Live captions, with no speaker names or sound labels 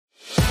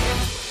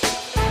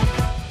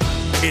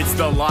It's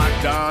the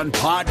Locked On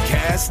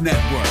Podcast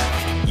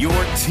Network, your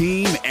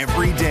team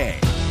every day.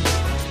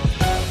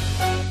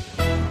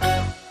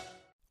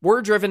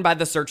 We're driven by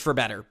the search for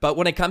better, but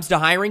when it comes to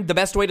hiring, the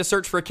best way to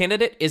search for a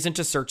candidate isn't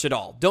to search at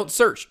all. Don't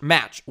search,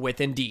 match with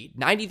Indeed.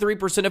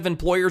 93% of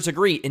employers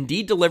agree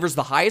Indeed delivers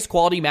the highest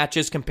quality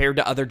matches compared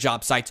to other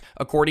job sites,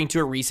 according to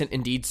a recent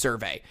Indeed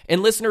survey.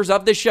 And listeners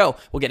of this show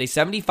will get a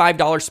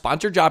 $75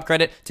 sponsored job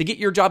credit to get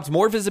your jobs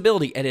more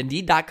visibility at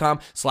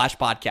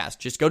Indeed.com/podcast.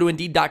 Just go to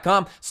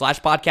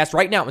Indeed.com/podcast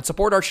right now and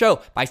support our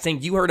show by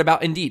saying you heard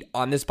about Indeed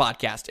on this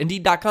podcast.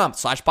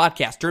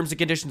 Indeed.com/podcast. Terms and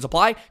conditions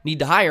apply. Need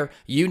to hire?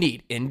 You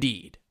need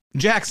Indeed.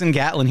 Jackson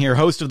Gatlin here,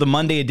 host of the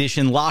Monday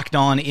edition Locked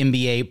On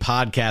NBA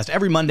podcast.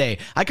 Every Monday,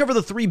 I cover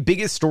the three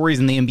biggest stories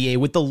in the NBA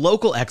with the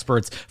local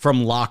experts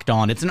from Locked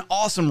On. It's an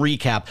awesome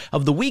recap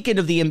of the weekend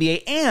of the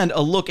NBA and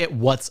a look at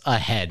what's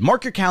ahead.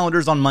 Mark your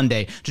calendars on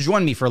Monday to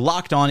join me for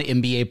Locked On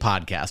NBA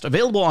podcast,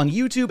 available on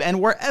YouTube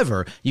and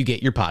wherever you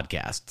get your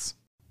podcasts.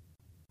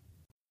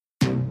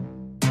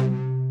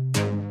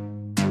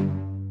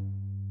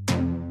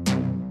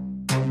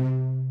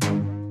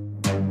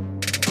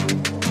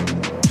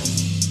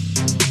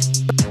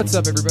 What's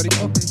up, everybody?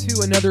 Welcome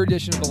to another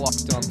edition of the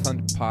Locked On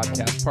Thunder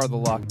podcast, part of the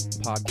Locked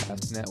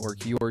Podcast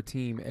Network, your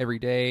team every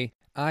day.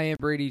 I am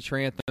Brady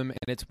Trantham, and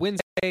it's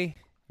Wednesday.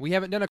 We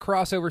haven't done a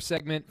crossover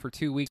segment for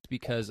 2 weeks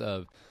because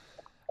of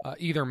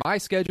either my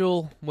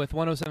schedule with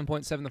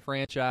 107.7 The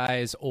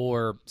Franchise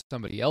or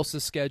somebody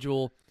else's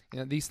schedule. You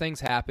know, these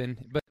things happen,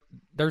 but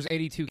there's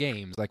 82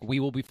 games. Like, we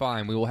will be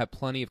fine. We will have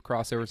plenty of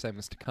crossover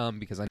segments to come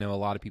because I know a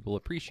lot of people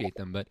appreciate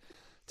them. But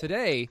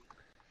today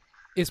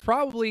is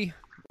probably...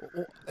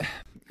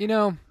 You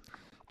know,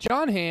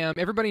 John Hamm,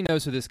 everybody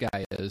knows who this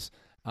guy is,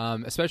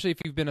 especially if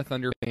you've been a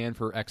Thunder fan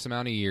for X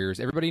amount of years.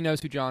 Everybody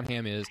knows who John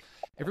Hamm is.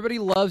 Everybody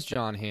loves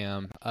John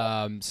Hamm.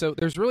 So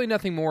there's really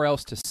nothing more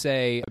else to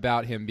say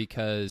about him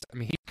because, I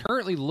mean, he's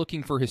currently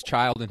looking for his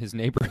child in his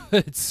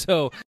neighborhood.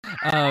 So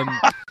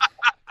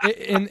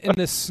in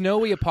the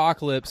snowy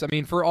apocalypse, I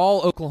mean, for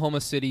all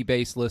Oklahoma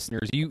City-based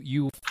listeners,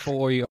 you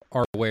fully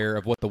are aware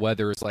of what the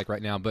weather is like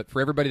right now. But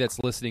for everybody that's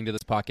listening to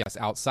this podcast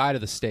outside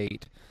of the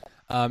state,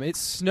 it's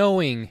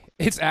snowing.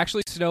 It's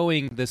actually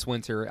snowing this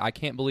winter. I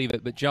can't believe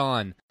it. But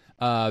John,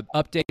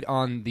 update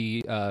on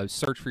the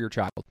search for your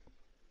child.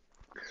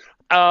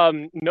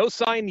 No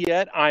sign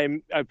yet.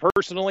 I'm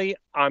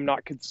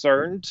not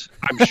concerned.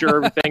 I'm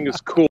sure everything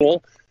is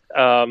cool.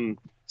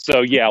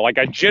 So yeah, like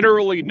I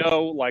generally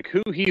know like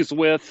who he's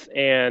with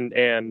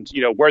and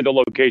you know where the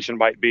location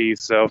might be.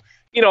 So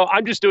you know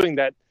I'm just doing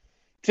that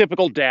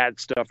typical dad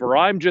stuff, or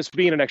I'm just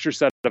being an extra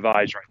set of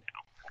eyes right now.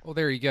 Well,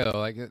 there you go.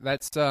 Like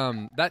that's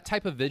that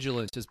type of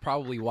vigilance is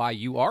probably why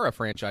you are a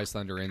Franchise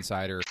Thunder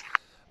insider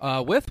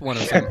with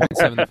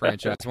 107.7 The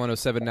Franchise,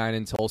 107.9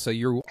 in Tulsa.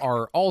 You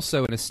are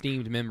also an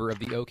esteemed member of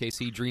the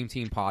OKC Dream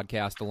Team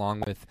podcast,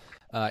 along with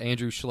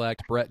Andrew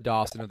Schlecht, Brett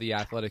Dawson of The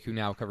Athletic, who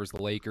now covers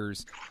the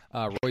Lakers,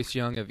 Royce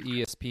Young of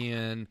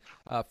ESPN,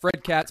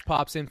 Fred Katz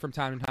pops in from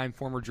time to time,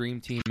 former Dream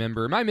Team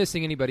member. Am I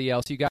missing anybody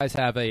else? You guys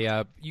have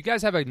a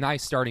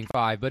nice starting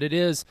five, but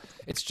it's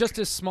just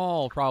as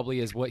small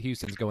probably as what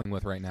Houston's going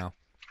with right now.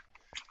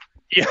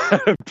 Yeah,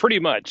 pretty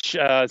much.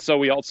 So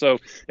we also,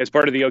 as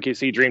part of the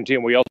OKC Dream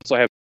Team, we also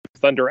have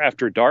Thunder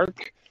After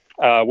Dark,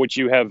 which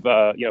you have,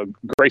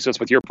 graced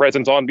us with your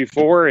presence on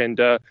before. And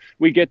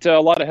we get a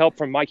lot of help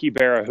from Mikey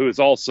Berra, who is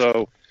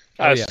also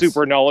yes.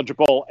 super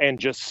knowledgeable and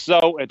just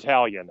so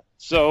Italian.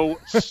 So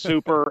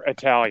super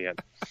Italian.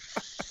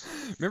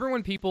 Remember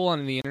when people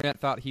on the internet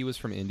thought he was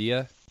from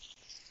India?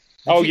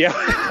 Oh, yeah.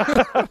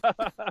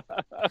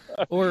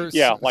 Or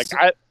yeah,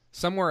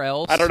 somewhere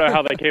else. I don't know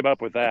how they came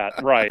up with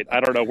that. Right. I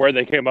don't know where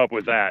they came up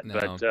with that.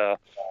 No. But,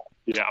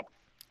 yeah.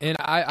 And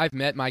I've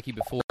met Mikey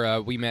before.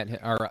 We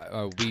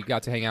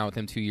got to hang out with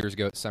him 2 years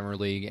ago at Summer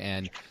League,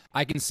 and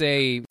I can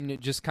say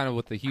just kind of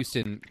with the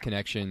Houston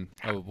connection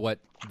of what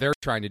they're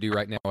trying to do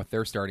right now with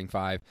their starting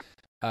five.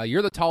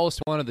 You're the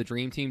tallest one of the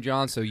Dream Team,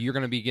 John, so you're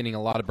going to be getting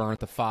a lot of burn at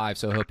the five,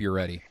 so I hope you're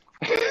ready.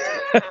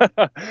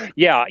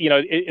 Yeah,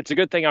 it's a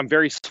good thing I'm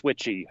very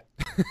switchy.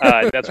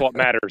 That's what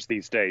matters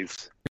these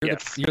days.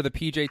 You're the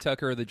PJ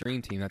Tucker of the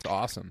Dream Team. That's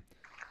awesome.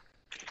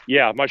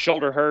 Yeah, my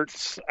shoulder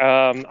hurts.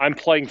 I'm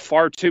playing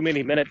far too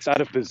many minutes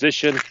out of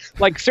position.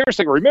 Like,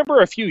 seriously,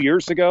 remember a few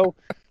years ago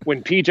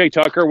when PJ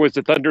Tucker was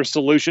the Thunder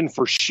solution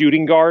for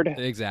shooting guard?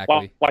 Exactly.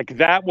 Well, like,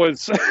 that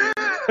was...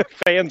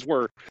 fans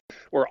were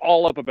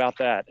all up about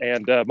that.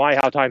 And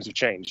how times have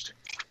changed.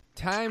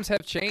 Times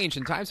have changed,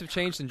 and times have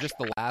changed in just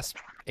the last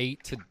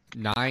 8 to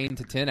 9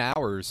 to 10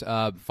 hours.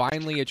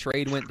 Finally, a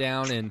trade went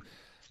down, and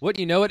wouldn't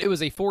you know it, it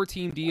was a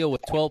 4-team deal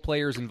with 12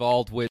 players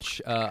involved,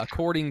 which,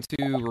 according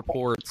to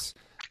reports,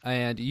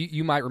 and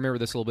you might remember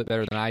this a little bit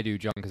better than I do,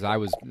 John, because I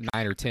was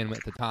 9 or 10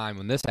 at the time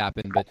when this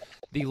happened, but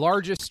the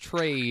largest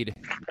trade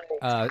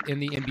in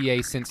the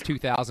NBA since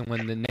 2000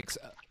 when the Knicks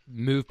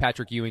moved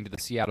Patrick Ewing to the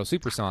Seattle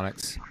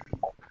Supersonics.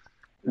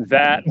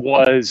 That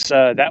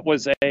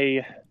was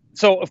a...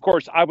 So, of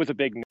course, I was a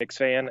big Knicks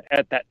fan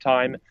at that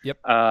time. Yep.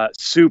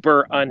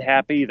 Super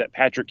unhappy that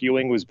Patrick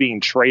Ewing was being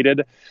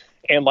traded.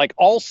 And like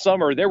all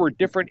summer, there were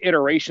different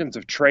iterations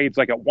of trades.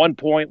 Like at one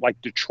point,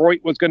 like Detroit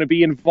was going to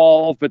be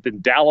involved, but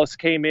then Dallas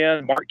came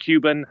in. Mark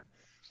Cuban,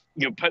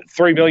 put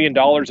 $3 million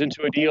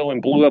into a deal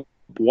and blew up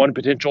one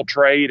potential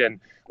trade. And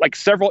like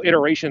several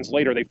iterations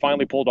later, they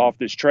finally pulled off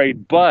this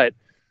trade. But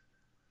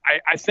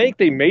I think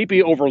they may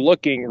be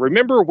overlooking.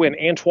 Remember when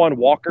Antoine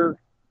Walker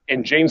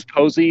and James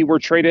Posey were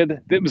traded?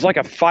 It was like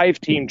a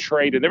 5-team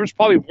trade, and there was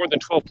probably more than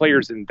 12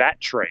 players in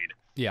that trade.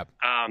 Yeah.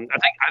 I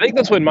think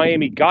that's when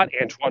Miami got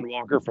Antoine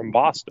Walker from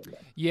Boston.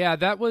 Yeah,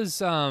 that was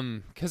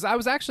because that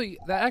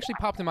actually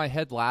popped in my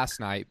head last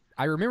night.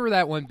 I remember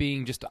that one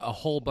being just a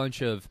whole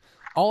bunch of,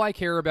 all I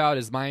care about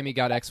is Miami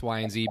got X, Y,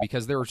 and Z,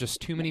 because there were just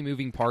too many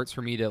moving parts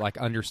for me to like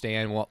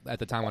understand. Well, at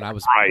the time when I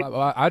was,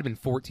 I'd have been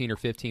 14 or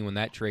 15 when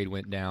that trade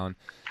went down.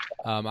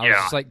 I was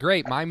just like,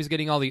 great, Miami's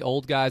getting all the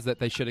old guys that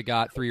they should have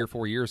got 3 or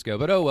 4 years ago.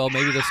 But oh well,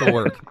 maybe this will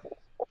work.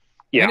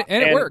 Yeah,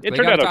 and it worked. It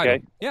turned out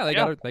okay. Yeah,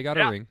 they got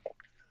a ring.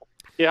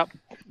 Yeah.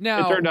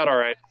 Now, it turned out all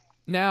right.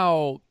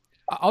 Now,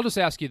 I'll just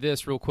ask you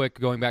this real quick,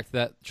 going back to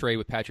that trade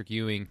with Patrick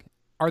Ewing.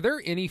 Are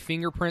there any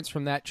fingerprints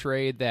from that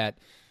trade that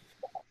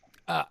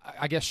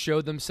I guess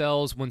showed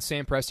themselves when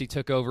Sam Presti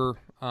took over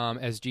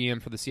as GM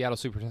for the Seattle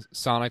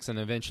Supersonics and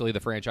eventually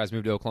the franchise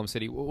moved to Oklahoma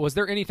City? Was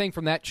there anything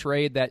from that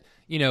trade that,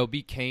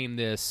 became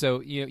this?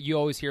 So, you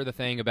always hear the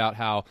thing about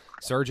how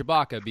Serge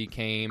Ibaka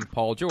became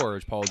Paul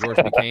George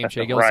became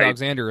Shai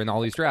Gilgeous-Alexander and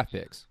all these draft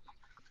picks.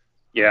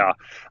 Yeah,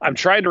 I'm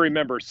trying to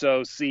remember.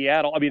 So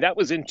Seattle, that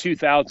was in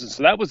 2000.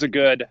 So that was a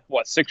good,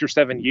 6 or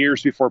 7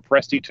 years before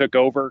Presti took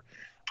over.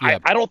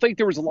 Yep. I don't think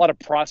there was a lot of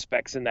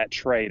prospects in that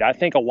trade. I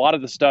think a lot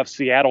of the stuff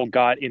Seattle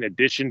got in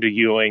addition to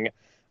Ewing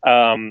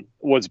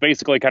was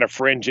basically kind of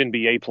fringe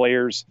NBA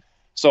players.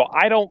 So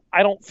I don't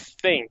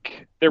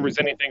think there was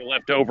anything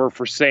left over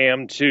for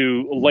Sam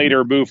to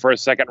later move for a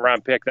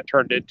second-round pick that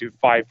turned into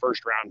 5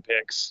 first-round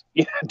picks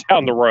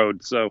down the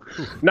road. So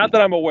not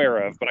that I'm aware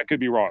of, but I could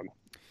be wrong.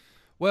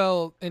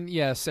 Well, and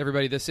yes,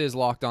 everybody, this is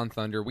Locked on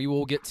Thunder. We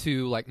will get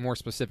to more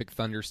specific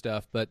Thunder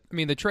stuff, but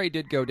the trade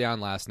did go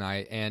down last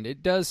night, and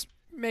it does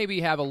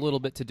maybe have a little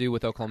bit to do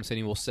with Oklahoma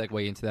City. We'll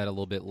segue into that a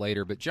little bit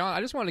later. But John,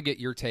 I just want to get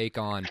your take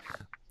on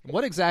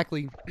what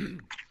exactly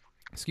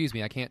excuse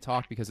me, I can't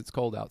talk because it's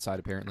cold outside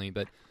apparently,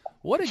 but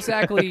what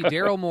exactly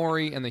Daryl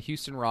Morey and the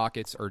Houston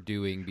Rockets are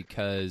doing,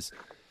 because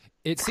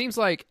it seems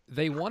like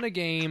they won a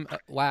game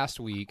last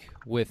week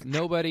with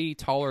nobody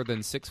taller than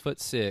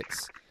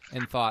 6'6"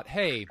 and thought,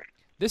 hey,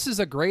 this is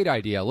a great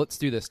idea. Let's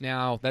do this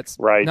now. That's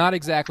not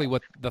exactly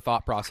what the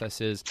thought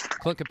process is.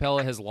 Clint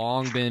Capella has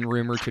long been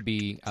rumored to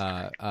be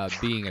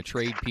being a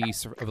trade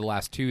piece over the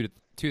last 2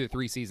 to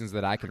 3 seasons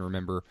that I can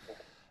remember.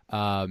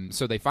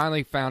 So they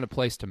finally found a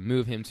place to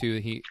move him to.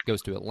 He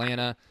goes to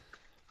Atlanta.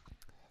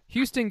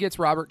 Houston gets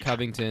Robert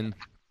Covington.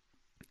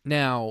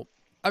 Now,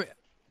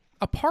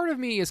 a part of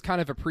me is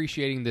kind of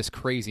appreciating this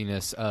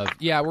craziness of,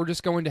 we're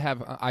just going to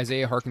have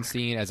Isaiah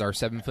Hartenstein as our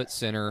 7-foot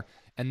center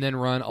and then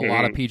run a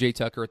lot of P.J.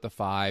 Tucker at the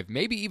 5,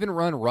 maybe even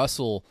run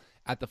Russell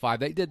at the 5.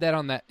 They did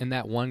that in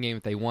that one game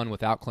that they won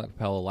without Clint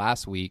Capella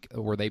last week,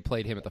 where they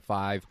played him at the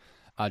 5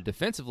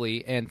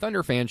 defensively. And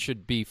Thunder fans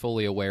should be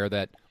fully aware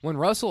that when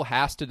Russell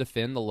has to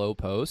defend the low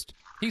post,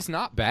 he's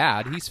not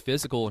bad. He's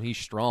physical and he's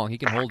strong. He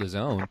can hold his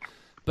own.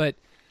 But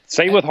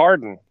same with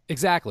Harden.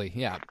 Exactly,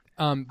 yeah.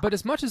 But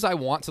as much as I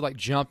want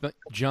to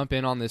jump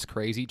in on this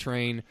crazy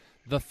train,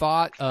 the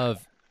thought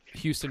of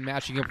Houston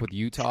matching up with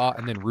Utah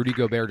and then Rudy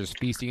Gobert just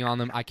feasting on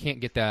them, I can't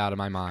get that out of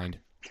my mind.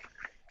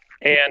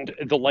 And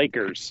the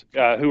Lakers,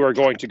 who are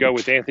going to go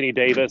with Anthony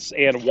Davis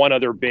and one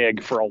other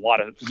big for a lot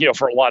of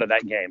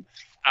that game.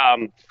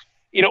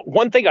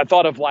 One thing I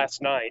thought of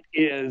last night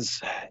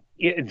is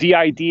the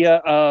idea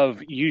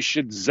of you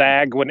should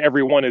zag when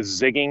everyone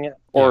is zigging,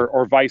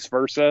 or vice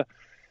versa.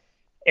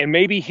 And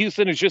maybe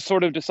Houston has just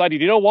sort of decided,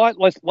 you know what,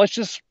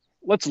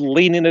 let's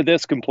lean into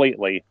this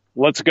completely.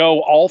 Let's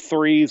go all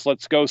threes.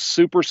 Let's go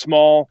super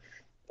small.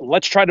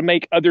 Let's try to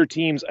make other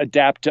teams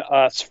adapt to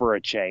us for a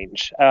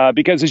change.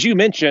 Because as you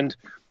mentioned,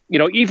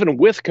 even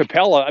with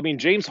Capella,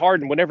 James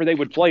Harden, whenever they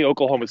would play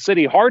Oklahoma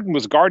City, Harden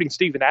was guarding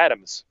Steven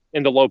Adams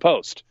in the low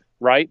post,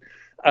 right?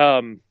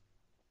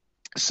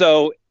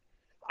 So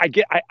I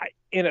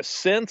in a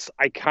sense,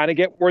 I kind of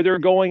get where they're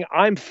going.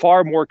 I'm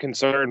far more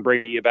concerned,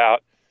 Brady,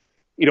 about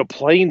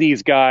playing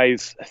these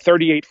guys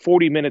 38,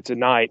 40 minutes a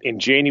night in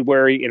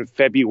January and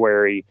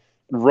February,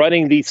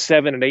 running these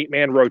 7 and 8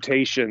 man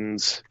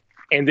rotations,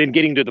 and then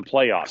getting to the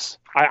playoffs.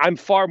 I'm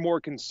far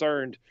more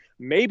concerned.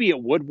 Maybe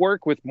it would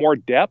work with more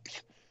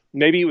depth.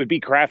 Maybe it would be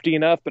crafty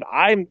enough, but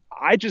I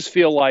just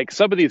feel like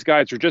some of these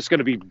guys are just going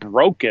to be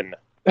broken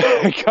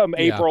come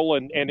April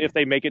and if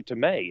they make it to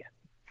May.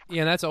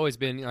 Yeah, and that's always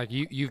been, like,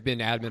 you've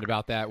been adamant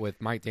about that with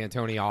Mike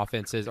D'Antoni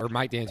offenses or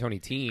Mike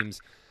D'Antoni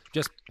teams.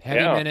 Just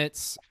heavy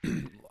minutes,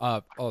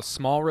 a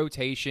small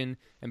rotation,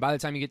 and by the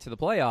time you get to the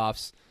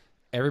playoffs,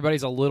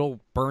 everybody's a little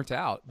burnt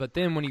out. But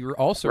then when you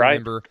also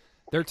remember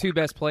their 2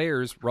 best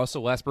players,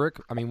 Russell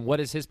Westbrook, what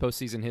has his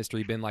postseason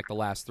history been like the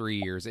last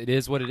 3 years? It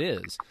is what it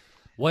is.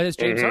 What has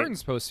James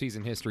Harden's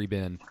postseason history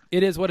been?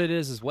 It is what it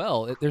is as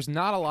well. There's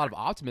not a lot of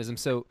optimism.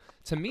 So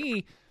to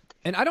me,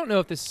 and I don't know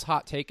if this is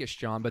hot take-ish,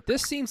 John, but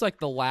this seems like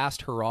the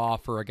last hurrah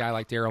for a guy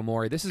like Daryl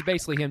Morey. This is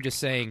basically him just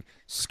saying,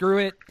 screw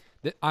it.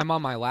 I'm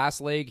on my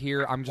last leg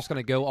here. I'm just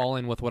going to go all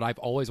in with what I've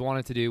always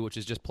wanted to do, which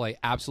is just play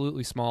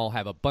absolutely small,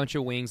 have a bunch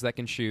of wings that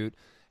can shoot,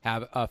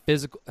 have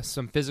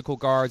some physical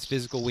guards,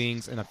 physical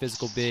wings, and a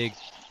physical big,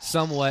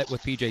 somewhat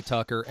with PJ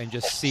Tucker, and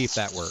just see if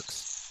that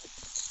works.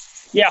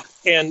 Yeah,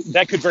 and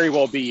that could very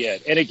well be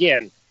it. And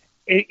again,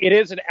 it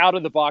is an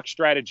out-of-the-box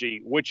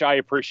strategy, which I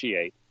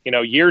appreciate.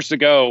 Years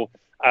ago,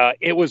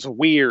 it was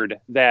weird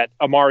that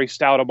Amari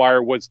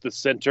Stoudemire was the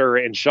center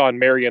and Sean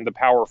Marion the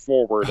power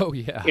forward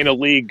in a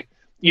league,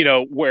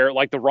 where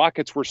like the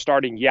Rockets were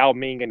starting Yao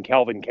Ming and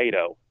Calvin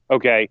Cato.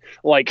 Okay,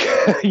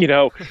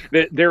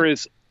 there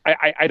is.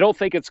 I don't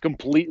think it's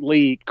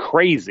completely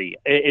crazy.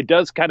 It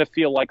does kind of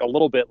feel like a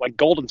little bit like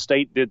Golden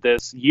State did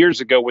this years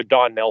ago with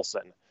Don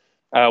Nelson.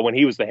 When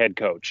he was the head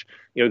coach,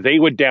 they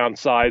would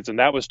downsize, and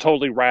that was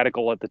totally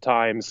radical at the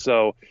time.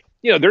 So,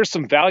 there's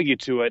some value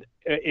to it.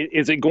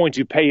 Is it going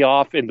to pay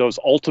off in those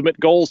ultimate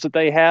goals that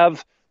they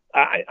have?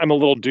 I'm a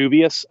little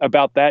dubious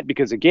about that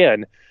because,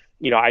 again,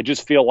 I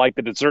just feel like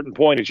that at a certain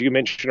point, as you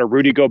mentioned, a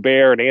Rudy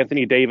Gobert and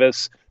Anthony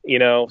Davis,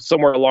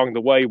 somewhere along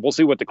the way, we'll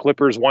see what the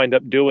Clippers wind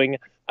up doing.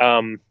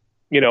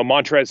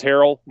 Montrezl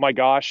Harrell, my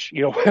gosh,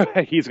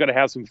 he's going to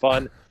have some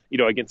fun,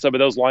 against some of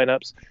those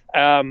lineups.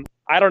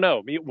 I don't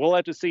know. We'll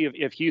have to see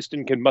if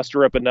Houston can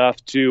muster up enough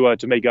to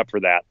make up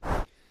for that.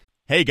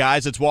 Hey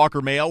guys, it's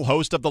Walker Mail,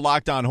 host of the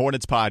Locked On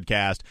Hornets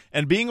podcast,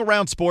 and being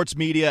around sports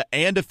media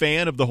and a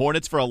fan of the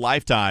Hornets for a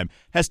lifetime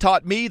has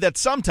taught me that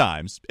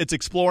sometimes it's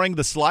exploring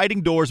the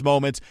sliding doors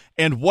moments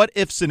and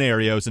what-if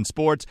scenarios in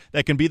sports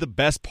that can be the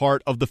best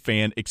part of the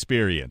fan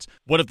experience.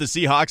 What if the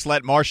Seahawks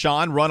let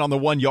Marshawn run on the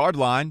 1-yard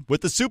line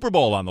with the Super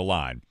Bowl on the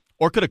line?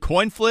 Or could a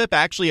coin flip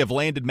actually have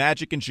landed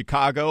Magic in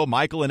Chicago,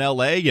 Michael in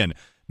L.A., and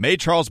made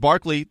Charles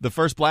Barkley the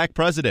first black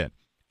president?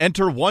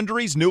 Enter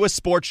Wondery's newest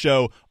sports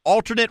show,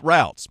 Alternate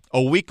Routes,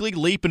 a weekly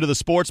leap into the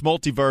sports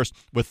multiverse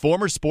with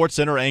former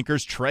SportsCenter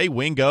anchors Trey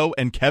Wingo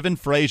and Kevin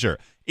Frazier.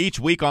 Each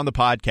week on the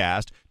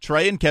podcast,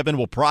 Trey and Kevin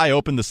will pry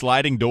open the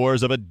sliding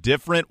doors of a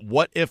different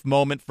what-if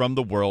moment from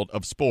the world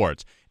of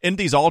sports. In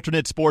these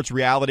alternate sports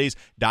realities,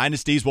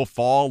 dynasties will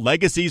fall,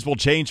 legacies will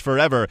change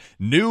forever,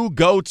 new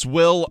GOATs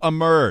will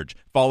emerge.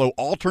 Follow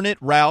Alternate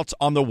Routes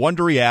on the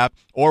Wondery app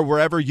or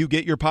wherever you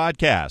get your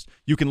podcast.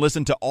 You can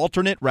listen to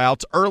Alternate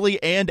Routes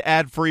early and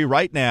ad-free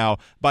right now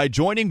by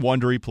joining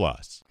Wondery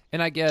Plus.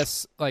 And I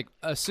guess,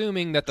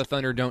 assuming that the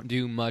Thunder don't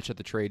do much at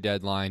the trade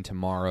deadline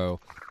tomorrow,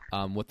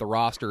 with the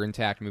roster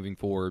intact moving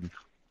forward,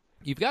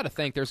 you've got to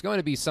think there's going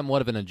to be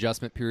somewhat of an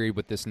adjustment period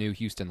with this new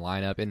Houston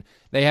lineup, and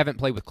they haven't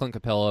played with Clint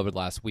Capella over the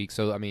last week,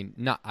 so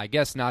not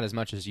as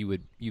much as you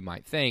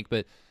might think,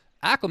 but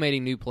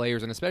acclimating new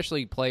players and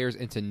especially players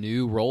into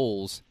new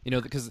roles,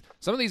 because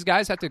some of these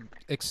guys have to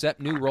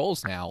accept new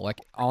roles now, like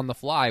on the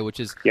fly, which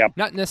is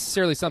not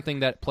necessarily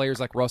something that players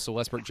like Russell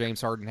Westbrook, James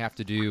Harden have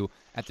to do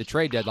at the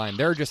trade deadline.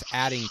 They're just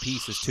adding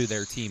pieces to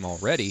their team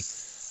already.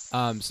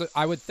 So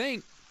I would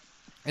think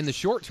in the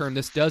short term,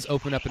 this does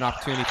open up an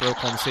opportunity for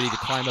Oklahoma City to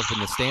climb up in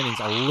the standings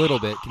a little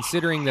bit,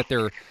 considering that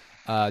their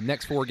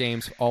next 4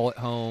 games all at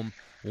home,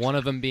 one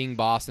of them being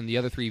Boston, the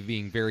other 3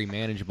 being very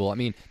manageable.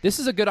 This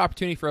is a good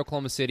opportunity for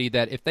Oklahoma City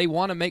that if they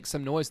want to make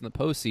some noise in the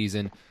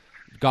postseason,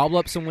 gobble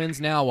up some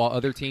wins now while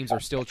other teams are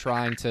still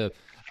trying to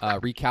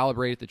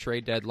recalibrate at the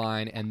trade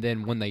deadline, and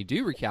then when they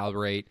do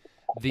recalibrate,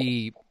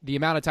 the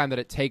amount of time that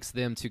it takes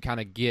them to kind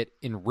of get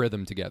in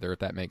rhythm together, if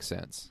that makes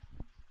sense.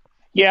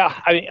 Yeah,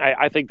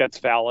 I think that's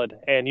valid.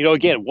 And,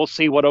 again, we'll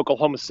see what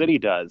Oklahoma City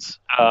does.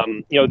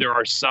 There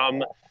are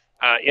some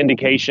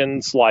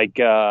indications like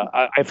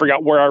I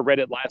forgot where I read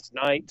it last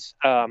night.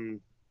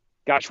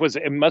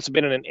 It must have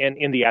been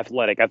in The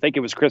Athletic. I think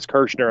it was Chris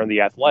Kirshner in The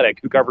Athletic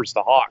who covers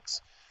the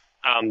Hawks.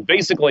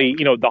 Basically,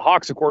 the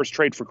Hawks, of course,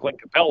 trade for Clint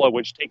Capella,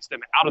 which takes them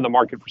out of the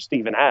market for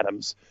Steven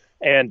Adams.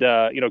 And,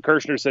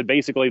 Kirshner said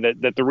basically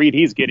that the read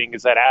he's getting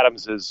is that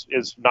Adams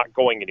is not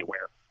going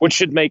anywhere, which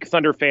should make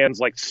Thunder fans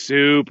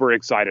super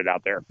excited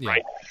out there. Yeah.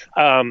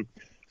 Right.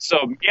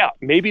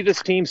 Maybe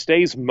this team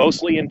stays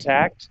mostly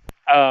intact.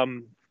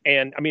 And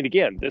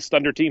again, this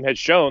Thunder team has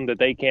shown that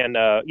they can,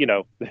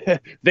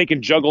 they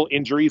can juggle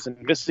injuries and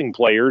missing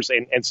players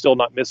and still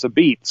not miss a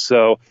beat.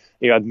 So,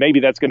 maybe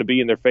that's going to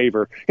be in their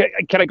favor.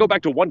 Can I go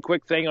back to one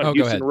quick thing on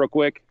Houston real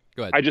quick?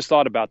 Go ahead. I just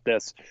thought about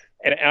this,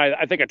 and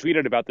I think I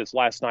tweeted about this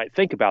last night.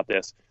 Think about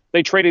this.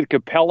 They traded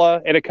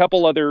Capella and a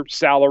couple other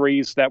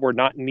salaries that were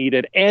not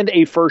needed and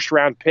a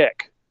first-round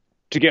pick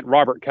to get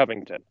Robert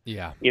Covington.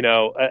 Yeah.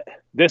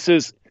 This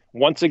is,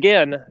 once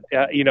again,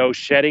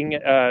 ditching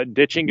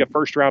a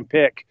first-round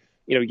pick.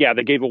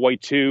 They gave away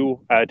 2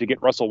 to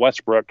get Russell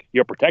Westbrook,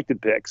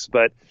 protected picks.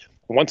 But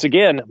once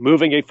again,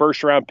 moving a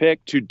first-round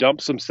pick to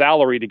dump some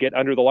salary to get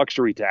under the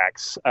luxury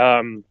tax.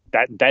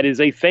 That is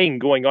a thing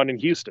going on in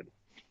Houston.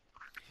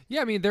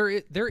 Yeah,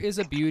 there is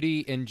a beauty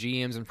in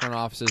GMs and front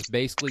offices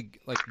basically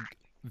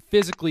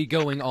physically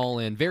going all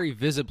in, very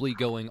visibly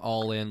going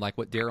all in, like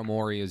what Daryl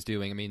Morey is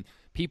doing. I mean,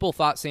 people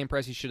thought Sam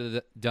Presti should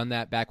have done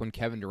that back when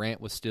Kevin Durant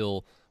was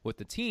still with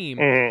the team.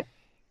 Mm-hmm.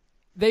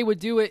 They would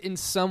do it in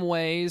some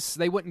ways.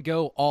 They wouldn't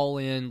go all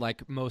in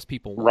like most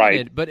people wanted,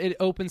 Right. but it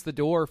opens the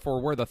door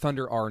for where the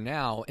Thunder are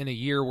now in a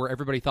year where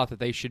everybody thought that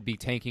they should be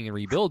tanking and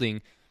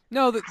rebuilding.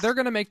 No, they're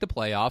going to make the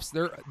playoffs.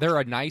 They're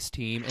a nice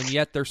team, and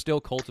yet they're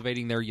still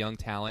cultivating their young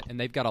talent, and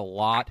they've got a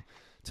lot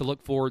to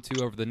look forward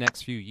to over the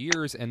next few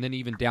years, and then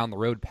even down the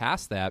road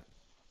past that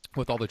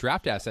with all the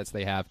draft assets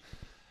they have.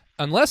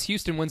 Unless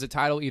Houston wins a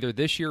title either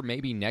this year,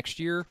 maybe next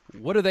year,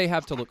 what do they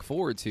have to look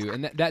forward to?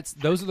 And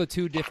those are the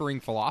two differing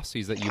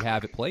philosophies that you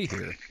have at play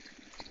here.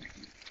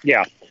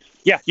 Yeah,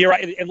 you're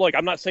right. And look,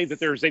 I'm not saying that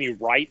there's any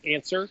right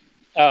answer.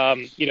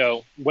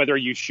 Whether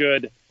you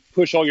should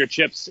push all your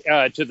chips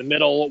to the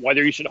middle,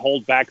 whether you should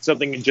hold back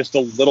something just a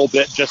little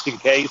bit just in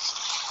case.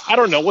 I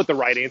don't know what the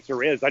right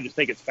answer is. I just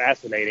think it's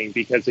fascinating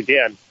because,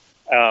 again,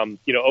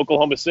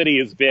 Oklahoma City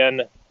has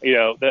been,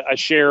 a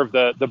share of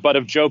the butt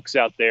of jokes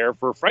out there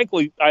for,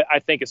 frankly, I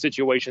think a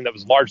situation that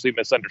was largely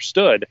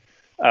misunderstood.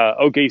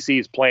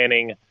 OKC's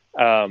planning,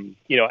 and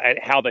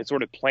how they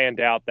sort of planned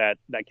out that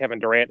Kevin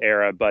Durant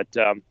era. But,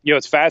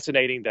 it's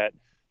fascinating that,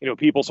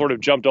 people sort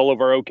of jumped all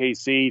over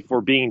OKC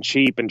for being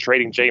cheap and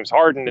trading James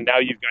Harden. And now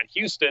you've got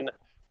Houston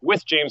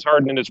with James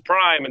Harden in his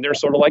prime. And they're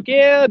sort of like,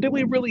 yeah, do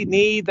we really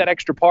need that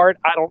extra part?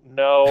 I don't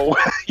know.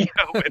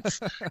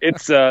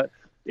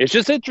 It's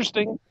just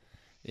interesting.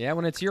 Yeah,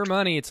 when it's your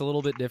money, it's a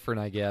little bit different,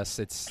 I guess.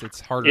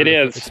 It's harder.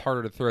 It's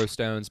harder to throw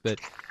stones, but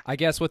I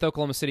guess with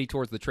Oklahoma City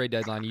towards the trade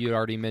deadline, you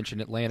already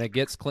mentioned Atlanta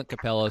gets Clint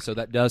Capella, so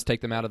that does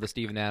take them out of the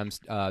Steven Adams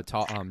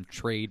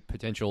trade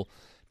potential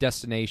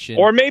destination.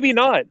 Or maybe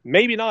not.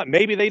 Maybe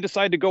they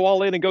decide to go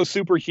all in and go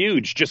super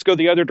huge. Just go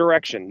the other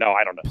direction. No,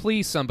 I don't know.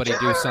 Please, somebody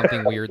do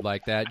something weird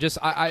like that.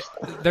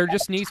 There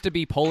just needs to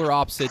be polar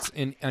opposites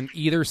on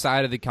either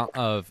side of the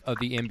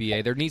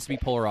NBA. There needs to be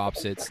polar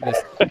opposites.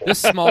 This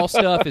small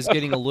stuff is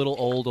getting a little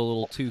old, a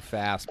little too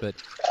fast. But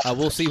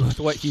we'll see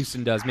what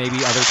Houston does. Maybe other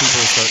people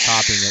will start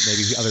copying it.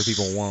 Maybe other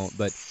people won't.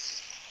 But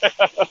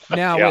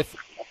now with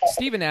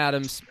Steven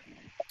Adams.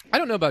 I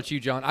don't know about you,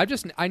 John.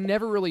 I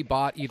never really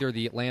bought either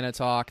the Atlanta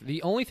talk.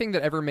 The only thing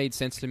that ever made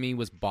sense to me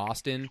was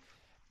Boston.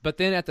 But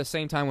then at the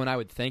same time, when I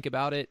would think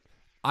about it,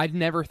 I'd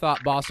never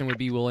thought Boston would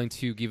be willing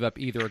to give up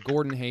either a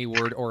Gordon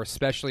Hayward or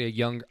especially a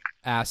young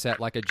asset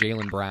like a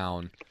Jaylen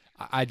Brown.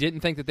 I didn't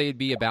think that they'd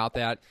be about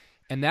that.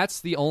 And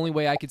that's the only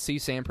way I could see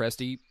Sam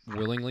Presti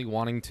willingly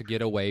wanting to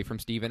get away from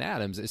Steven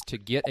Adams is to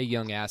get a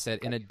young asset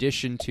in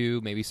addition to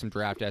maybe some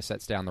draft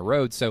assets down the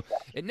road. So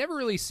it never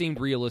really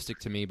seemed realistic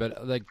to me.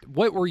 But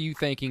what were you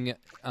thinking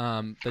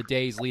the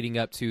days leading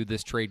up to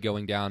this trade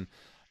going down,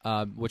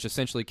 which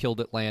essentially killed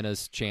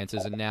Atlanta's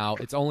chances? And now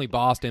it's only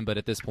Boston, but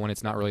at this point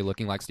it's not really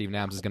looking like Steven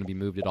Adams is going to be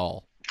moved at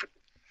all.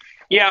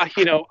 Yeah,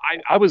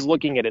 I was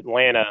looking at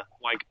Atlanta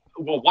like,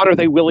 well, what are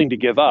they willing to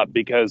give up?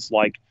 Because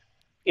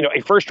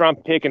a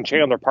first-round pick in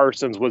Chandler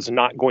Parsons was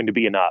not going to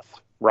be enough,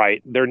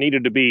 right? There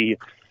needed to be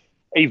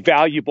a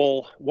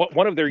valuable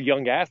one of their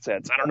young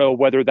assets. I don't know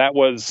whether that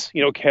was,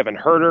 Kevin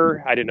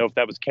Huerter. I didn't know if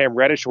that was Cam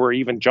Reddish or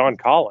even John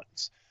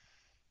Collins.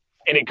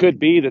 And it could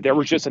be that there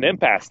was just an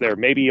impasse there.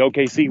 Maybe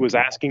OKC was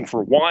asking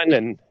for one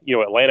and,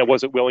 Atlanta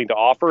wasn't willing to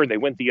offer and they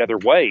went the other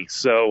way.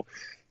 So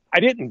I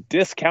didn't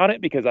discount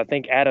it because I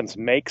think Adams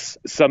makes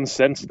some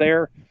sense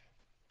there.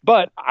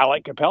 But I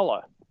like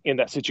Capella in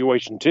that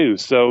situation too.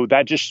 So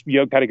that just,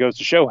 kind of goes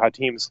to show how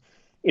teams,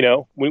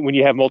 when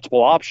you have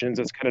multiple options,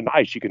 it's kind of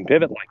nice. You can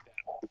pivot like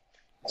that.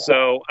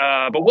 So,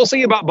 but we'll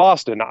see about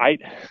Boston.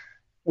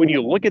 When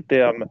you look at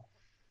them,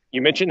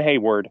 you mentioned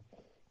Hayward.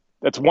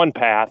 That's one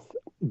path,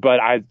 but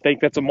I think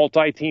that's a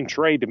multi-team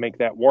trade to make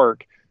that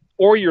work.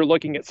 Or you're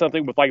looking at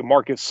something with like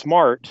Marcus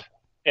Smart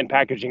and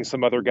packaging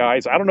some other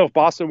guys. I don't know if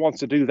Boston wants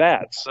to do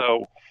that.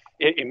 So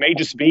it may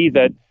just be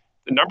that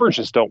the numbers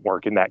just don't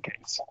work in that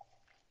case.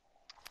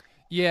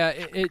 Yeah,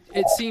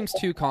 it seems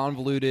too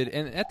convoluted.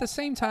 And at the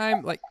same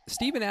time,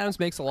 Steven Adams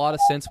makes a lot of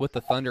sense with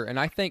the Thunder. And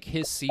I think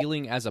his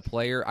ceiling as a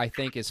player,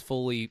 is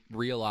fully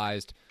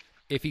realized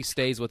if he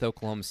stays with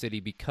Oklahoma City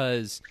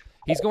because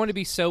he's going to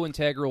be so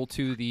integral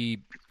to the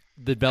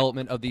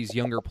development of these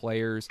younger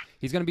players.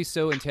 He's going to be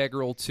so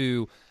integral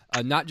to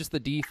not just the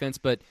defense,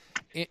 but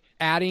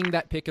adding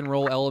that pick and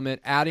roll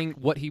element, adding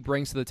what he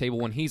brings to the table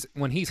when he's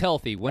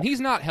healthy. When he's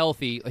not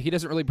healthy, he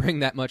doesn't really bring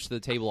that much to the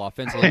table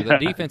offensively. The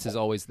defense is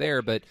always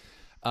there, but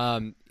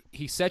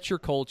he sets your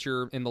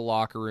culture in the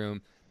locker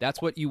room. That's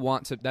what you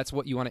want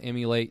to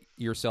emulate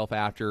yourself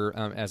after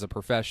as a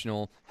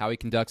professional, how he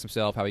conducts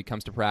himself, how he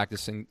comes to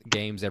practice and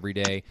games every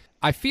day.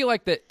 I feel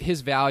like that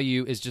his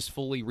value is just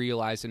fully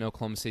realized in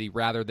Oklahoma City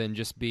rather than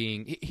just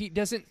being – he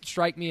doesn't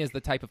strike me as the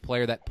type of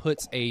player that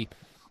puts a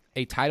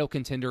title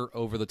contender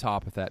over the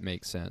top, if that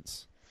makes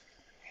sense.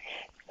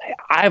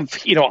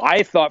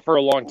 I thought for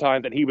a long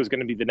time that he was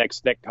going to be the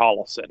next Nick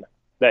Collison,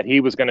 that he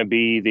was going to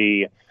be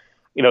the –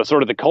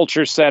 sort of the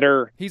culture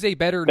setter. He's a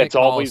better Nick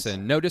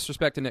Collison. No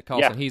disrespect to Nick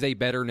Collison. Yeah. He's a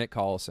better Nick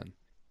Collison.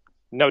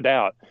 No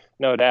doubt,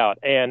 no doubt.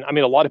 And I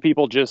mean, a lot of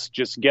people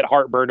just get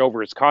heartburn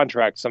over his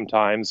contract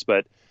sometimes,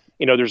 but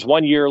there's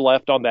 1 year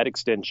left on that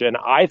extension.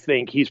 I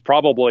think he's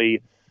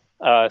probably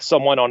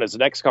someone on his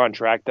next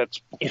contract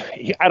that's,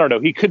 I don't know,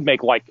 he could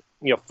make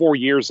 4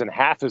 years and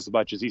half as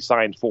much as he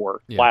signed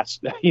for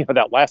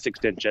that last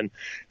extension.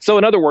 So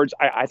in other words,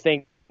 I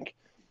think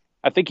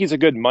he's a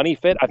good money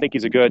fit. I think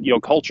he's a good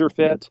culture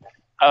fit.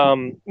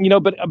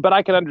 But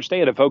I can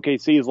understand if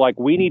OKC is like,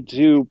 we need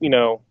to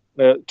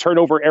turn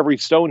over every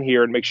stone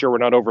here and make sure we're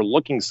not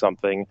overlooking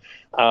something.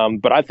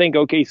 But I think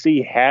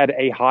OKC had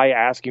a high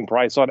asking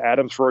price on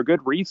Adams for a good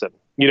reason.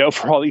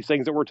 For all these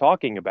things that we're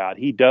talking about,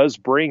 he does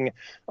bring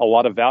a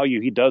lot of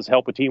value. He does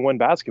help a team win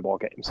basketball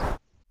games.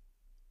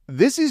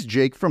 This is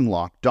Jake from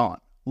Locked On.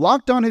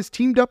 Locked On has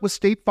teamed up with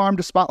State Farm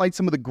to spotlight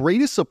some of the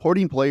greatest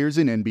supporting players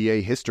in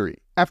NBA history.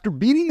 After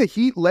beating the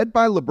Heat led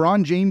by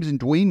LeBron James and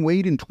Dwayne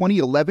Wade in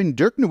 2011,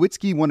 Dirk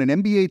Nowitzki won an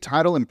NBA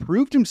title and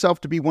proved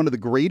himself to be one of the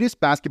greatest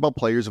basketball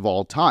players of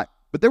all time.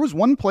 But there was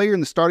one player in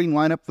the starting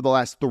lineup for the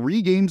last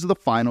 3 games of the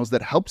finals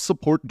that helped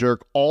support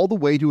Dirk all the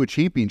way to a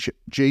championship,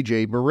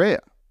 JJ Barea.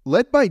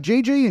 Led by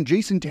JJ and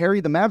Jason Terry,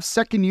 the Mavs'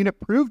 second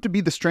unit proved to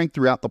be the strength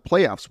throughout the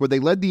playoffs, where they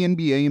led the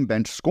NBA in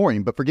bench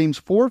scoring. But for games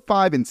 4,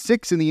 5, and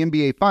 6 in the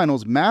NBA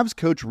Finals, Mavs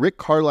coach Rick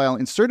Carlisle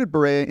inserted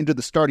Barea into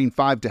the starting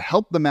 5 to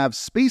help the Mavs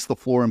space the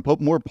floor and put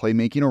more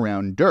playmaking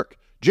around Dirk.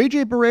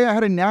 JJ Barea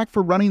had a knack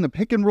for running the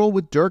pick and roll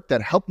with Dirk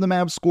that helped the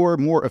Mavs score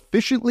more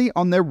efficiently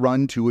on their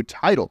run to a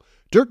title.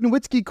 Dirk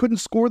Nowitzki couldn't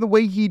score the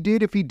way he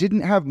did if he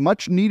didn't have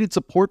much needed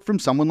support from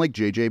someone like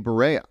JJ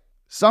Barea.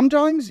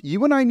 Sometimes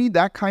you and I need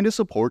that kind of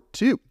support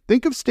too.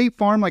 Think of State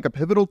Farm like a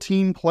pivotal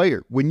team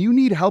player. When you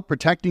need help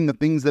protecting the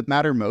things that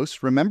matter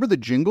most, remember the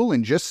jingle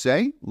and just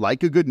say,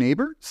 like a good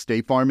neighbor,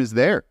 State Farm is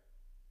there.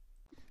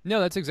 No,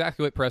 that's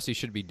exactly what Presti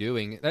should be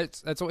doing.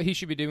 That's what he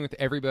should be doing with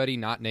everybody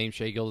not named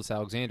Shai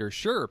Gilgeous-Alexander.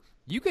 Sure,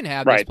 you can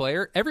have this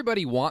player.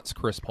 Everybody wants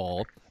Chris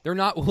Paul. They're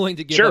not willing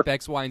to give up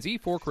X, Y, and Z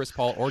for Chris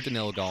Paul or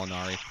Danilo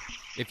Gallinari.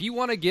 If you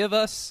want to give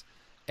us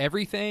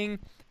everything,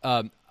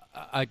 a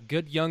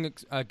good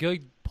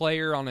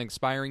player on an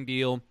expiring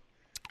deal,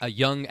 a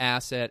young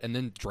asset, and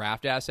then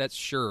draft assets,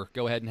 sure,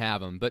 go ahead and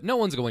have them. But no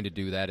one's going to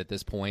do that at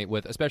this point,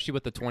 especially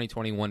with the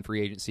 2021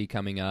 free agency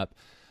coming up.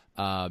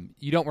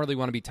 You don't really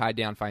want to be tied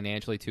down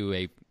financially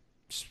to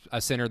a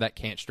center that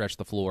can't stretch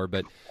the floor.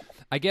 But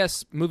I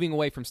guess moving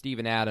away from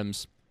Steven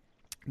Adams,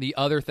 the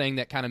other thing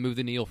that kind of moved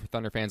the needle for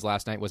Thunder fans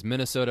last night was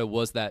Minnesota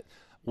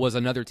was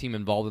another team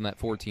involved in that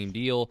 4-team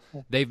deal.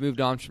 They've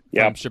moved on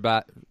from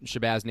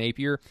Shabazz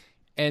Napier.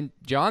 And,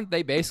 John,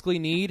 they basically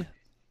need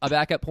a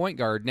backup point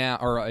guard now,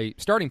 or a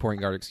starting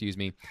point guard, excuse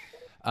me.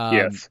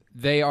 Yes.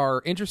 They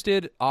are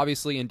interested,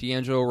 obviously, in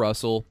D'Angelo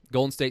Russell.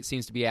 Golden State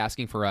seems to be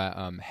asking for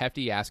a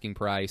hefty asking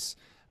price.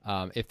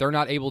 If they're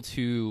not able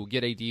to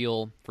get a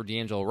deal for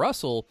D'Angelo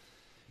Russell,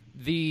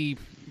 the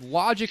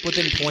logic would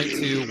then point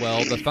to,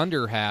 well, the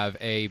Thunder have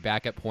a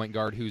backup point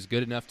guard who's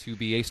good enough to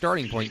be a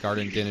starting point guard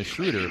in Dennis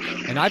Schroeder.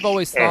 And I've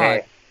always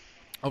thought,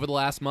 over the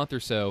last month or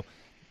so,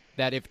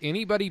 that if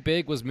anybody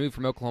big was moved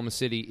from Oklahoma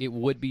City, it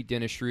would be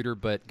Dennis Schroeder,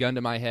 but gun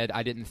to my head,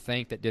 I didn't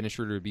think that Dennis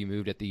Schroeder would be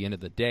moved at the end of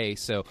the day.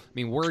 So, I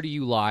mean, where do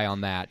you lie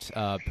on that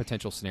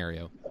potential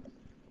scenario?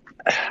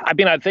 I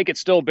mean, I think it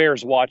still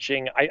bears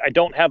watching. I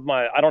don't have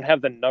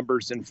the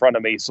numbers in front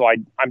of me, so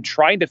I'm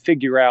trying to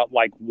figure out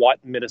what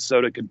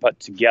Minnesota could put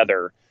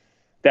together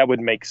that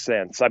would make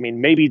sense. I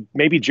mean,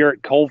 maybe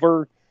Jarrett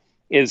Culver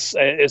is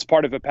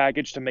part of a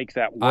package to make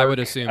that work. I would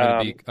assume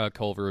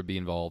Culver would be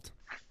involved.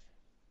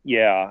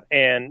 Yeah,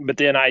 but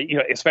then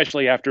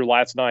especially after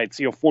last night's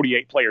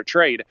 48-player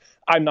trade,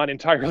 I'm not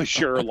entirely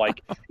sure what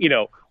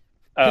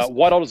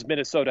all does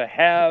Minnesota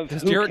have?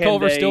 Does Jarrett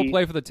Culver still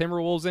play for the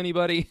Timberwolves?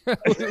 Anybody?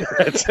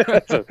 It's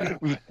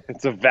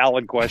a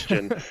valid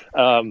question.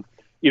 Not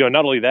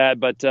only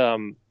that, but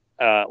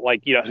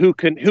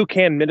who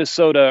can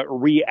Minnesota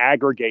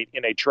re-aggregate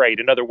in a trade?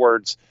 In other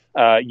words,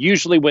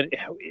 usually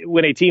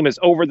when a team is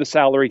over the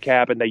salary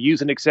cap and they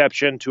use an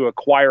exception to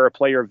acquire a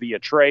player via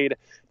trade,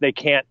 they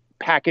can't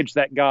package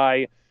that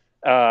guy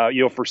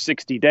for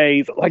 60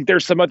 days.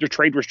 There's some other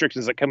trade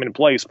restrictions that come into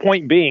place.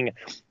 Point being,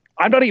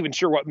 I'm not even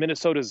sure what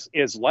Minnesota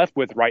is left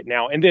with right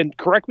now. And then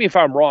correct me if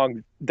I'm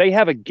wrong, they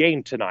have a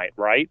game tonight,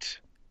 right?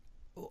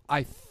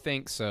 I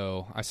think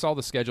so. I saw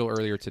the schedule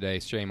earlier today.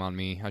 Shame on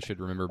me. I should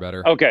remember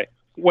better. Okay.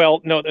 Well,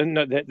 no,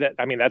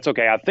 that's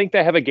okay. I think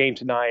they have a game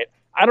tonight.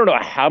 I don't know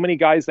how many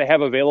guys they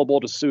have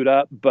available to suit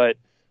up, but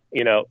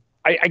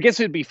I guess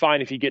it'd be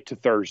fine if you get to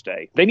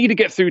Thursday. They need to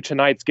get through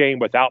tonight's game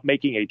without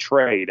making a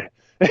trade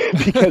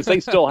because they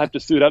still have to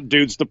suit up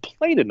dudes to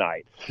play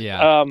tonight.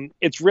 Yeah.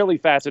 It's really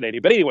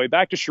fascinating. But anyway,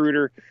 back to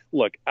Schroeder.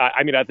 Look,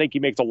 I think he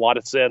makes a lot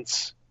of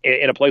sense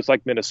in a place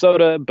like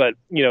Minnesota, but,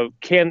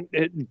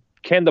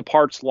 can the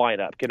parts line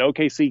up? Can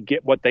OKC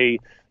get what they,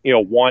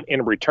 want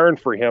in return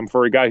for him,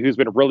 for a guy who's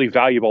been really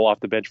valuable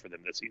off the bench for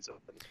them this season?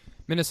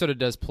 Minnesota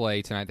does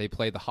play tonight. They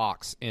play the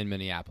Hawks in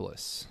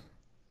Minneapolis.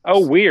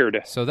 Oh,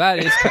 weird. So that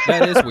is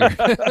weird.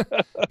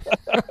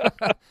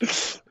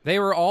 They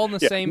were all in the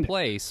same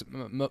place.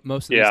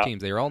 Most of these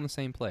teams, they were all in the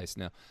same place.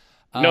 No,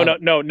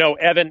 No.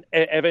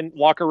 Evan,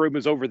 locker room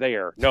is over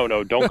there.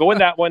 No, don't go in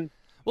that one.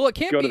 Well, it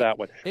can't go be, to that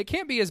one. It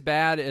can't be as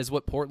bad as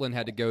what Portland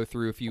had to go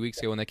through a few weeks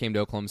ago when they came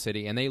to Oklahoma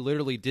City, and they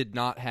literally did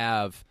not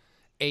have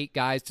 8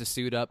 guys to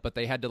suit up, but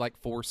they had to like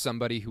force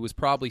somebody who was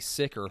probably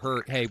sick or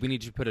hurt. Hey, we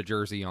need you to put a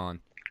jersey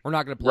on. We're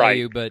not going to play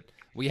you, but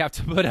we have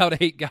to put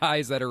out 8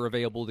 guys that are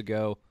available to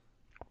go.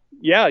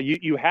 Yeah,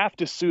 you have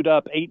to suit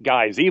up 8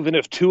 guys, even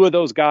if 2 of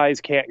those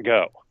guys can't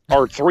go.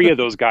 Or 3 of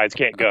those guys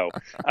can't go.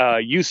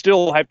 You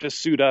still have to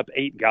suit up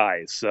 8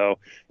 guys. So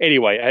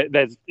anyway,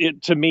 that's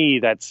it. To me,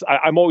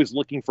 I'm always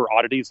looking for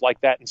oddities like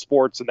that in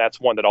sports, and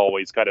that's one that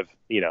always kind of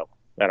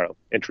I don't know,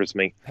 interests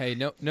me. Hey,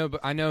 no,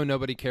 but I know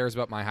nobody cares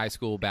about my high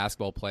school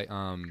basketball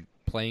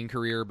playing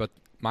career, but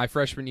my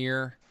freshman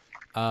year,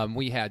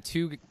 we had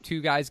two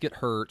guys get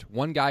hurt.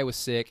 One guy was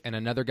sick, and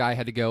another guy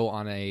had to go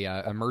on a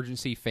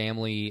emergency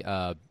family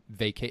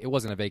vacation. It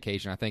wasn't a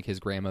vacation. I think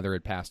his grandmother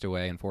had passed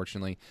away,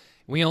 unfortunately.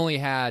 We only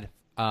had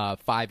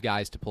 5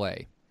 guys to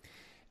play,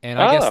 and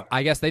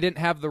I guess they didn't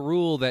have the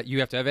rule that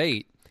you have to have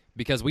 8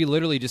 because we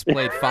literally just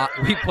played 5.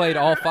 We played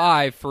all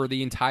 5 for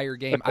the entire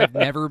game. I've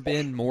never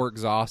been more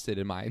exhausted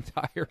in my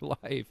entire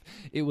life.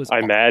 I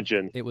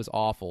imagine it was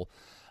awful.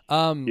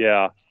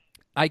 Yeah,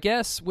 I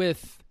guess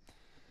with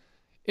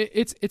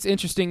it's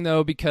interesting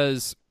though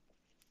because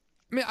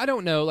I mean I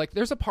don't know, like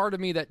there's a part of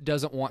me that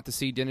doesn't want to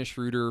see Dennis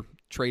Schroeder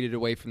traded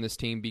away from this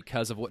team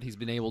because of what he's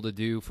been able to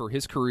do for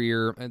his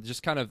career and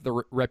just kind of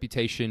the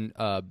reputation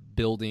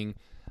building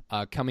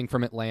coming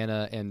from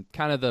Atlanta and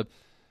kind of the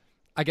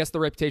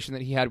reputation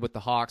that he had with the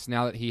Hawks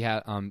now that he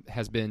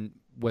has been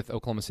with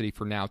Oklahoma City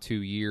for now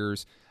 2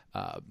 years,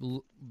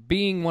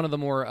 being one of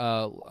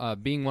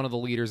the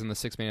leaders in the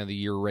 6 Man of the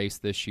Year race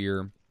this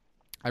year.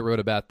 I wrote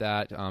about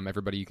that.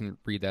 Everybody, you can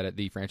read that at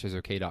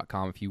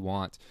thefranchiseok.com if you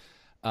want.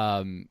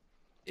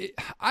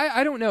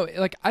 I don't know.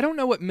 Like, I don't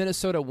know what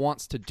Minnesota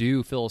wants to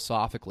do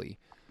philosophically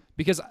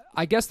because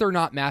I guess they're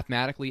not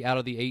mathematically out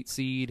of the 8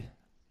 seed.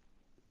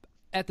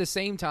 At the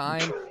same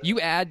time, you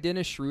add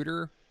Dennis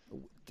Schroeder.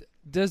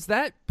 Does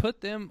that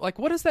put them like?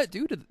 What does that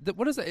do to?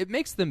 What does that? It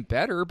makes them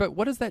better, but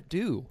what does that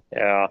do?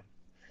 Yeah,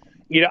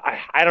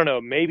 I don't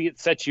know. Maybe it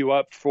sets you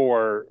up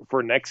for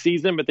next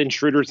season, but then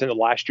Schroeder's in the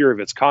last year of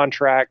his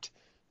contract.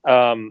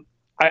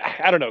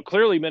 I don't know.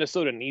 Clearly,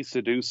 Minnesota needs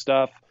to do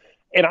stuff.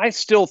 And I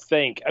still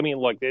think, I mean,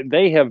 look,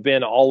 they have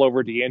been all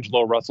over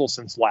D'Angelo Russell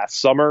since last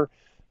summer.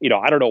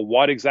 I don't know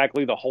what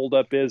exactly the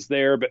holdup is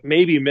there, but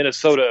maybe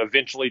Minnesota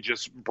eventually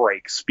just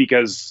breaks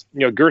because,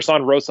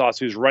 Gerson Rosas,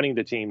 who's running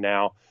the team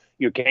now,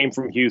 came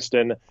from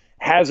Houston,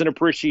 has an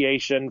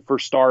appreciation for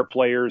star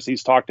players.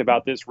 He's talked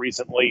about this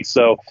recently.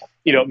 So,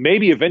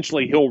 maybe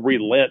eventually he'll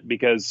relent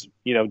because,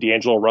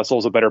 D'Angelo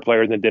Russell's a better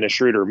player than Dennis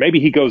Schroeder. Maybe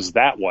he goes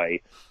that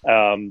way.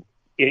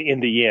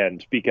 In the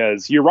end,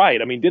 because you're right.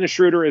 I mean, Dennis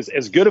Schroeder is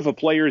as good of a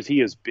player as he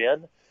has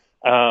been.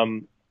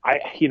 Is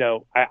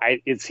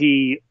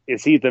he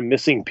the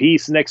missing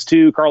piece next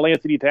to Karl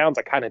Anthony Towns?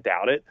 I kind of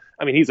doubt it.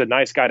 I mean, he's a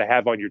nice guy to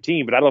have on your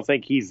team, but I don't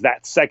think he's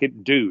that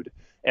second dude.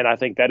 And I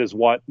think that is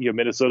what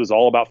Minnesota's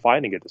all about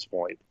finding at this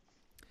point.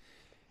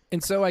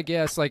 And so I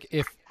guess like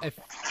if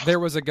there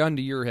was a gun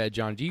to your head,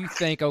 John, do you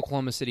think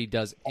Oklahoma City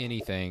does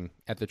anything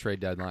at the trade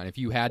deadline? If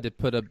you had to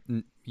put a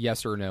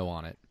yes or no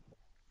on it.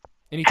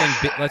 Anything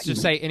big, let's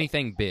just say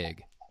anything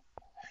big.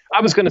 I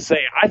was going to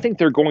say, I think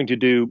they're going to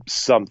do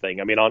something.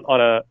 I mean,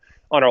 on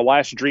our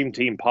last Dream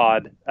Team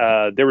pod,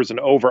 there was an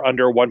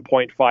over-under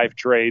 1.5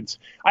 trades.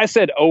 I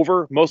said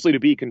over, mostly to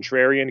be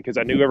contrarian, because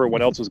I knew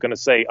everyone else was going to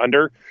say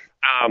under.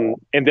 And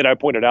then I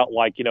pointed out,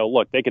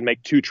 look, they can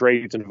make 2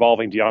 trades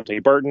involving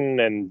Deontay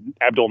Burton and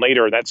Abdul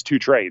Nader. That's 2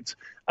 trades.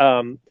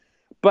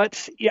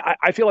 But yeah,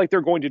 I feel like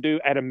they're going to do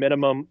at a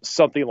minimum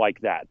something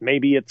like that.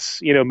 Maybe it's,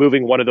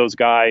 moving one of those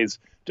guys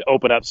to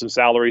open up some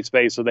salary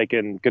space so they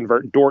can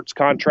convert Dort's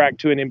contract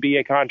to an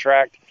NBA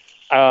contract.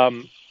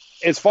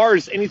 As far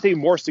as anything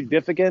more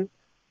significant,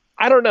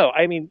 I don't know.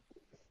 I mean,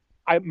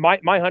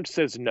 my hunch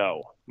says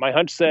no. My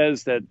hunch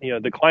says that,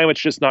 the climate's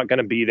just not going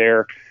to be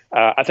there.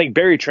 I think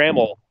Barry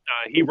Trammell,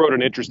 he wrote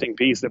an interesting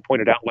piece that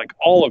pointed out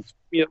all of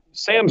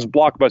Sam's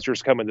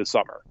blockbusters coming this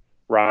summer,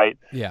 right?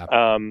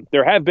 Yeah.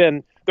 There have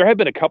been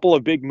a couple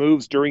of big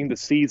moves during the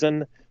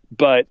season,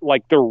 but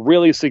the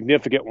really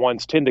significant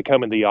ones tend to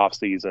come in the off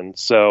season.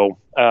 So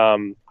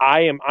I'm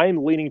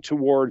leaning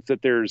towards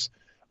that there's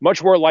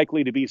much more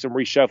likely to be some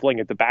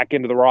reshuffling at the back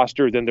end of the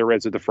roster than there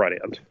is at the front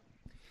end.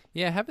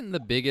 Yeah, haven't the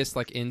biggest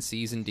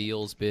in-season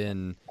deals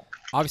been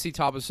obviously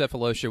Top of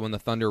Cephalosha when the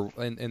Thunder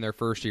in their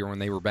first year when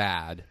they were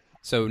bad.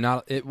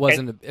 So it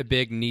wasn't a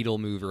big needle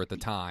mover at the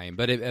time,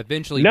 but it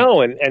eventually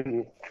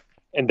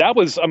And that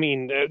was,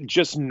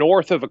 just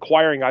north of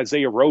acquiring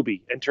Isaiah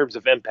Roby in terms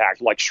of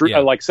impact. Like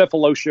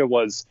Cephalosha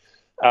was,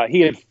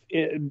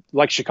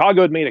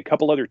 Chicago had made a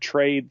couple other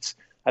trades,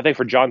 I think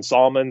for John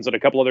Salmons and a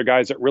couple other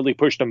guys that really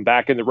pushed him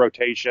back in the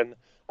rotation.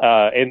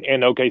 And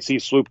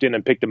OKC swooped in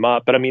and picked him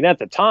up. But at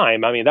the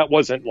time, that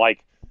wasn't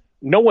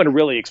no one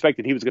really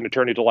expected he was going to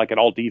turn into an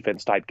all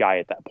defense type guy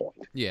at that point.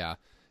 Yeah.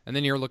 And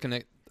then you're looking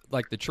at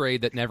the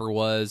trade that never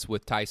was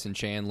with Tyson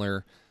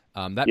Chandler.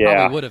 That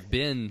probably would have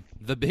been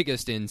the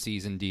biggest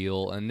in-season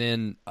deal. And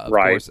then, of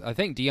course, I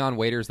think Dion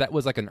Waiters, that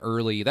was like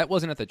that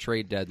wasn't at the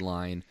trade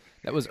deadline.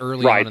 That was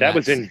early on. That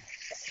was in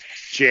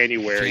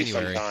January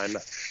sometime.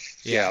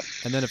 Yeah.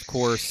 And then, of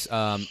course,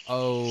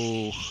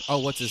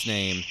 what's his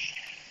name?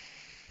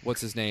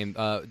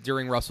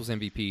 During Russell's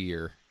MVP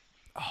year.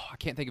 Oh, I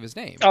can't think of his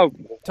name. Oh,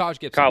 Taj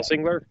Gibson. Kyle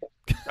Singler.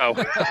 Oh.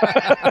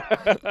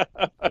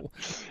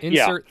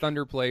 Insert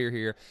Thunder player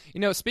here.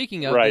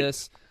 Speaking of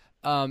this,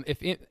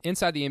 if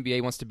inside the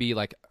NBA wants to be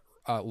like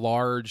a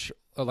large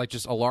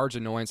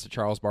annoyance to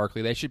Charles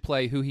Barkley, they should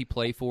play who he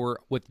play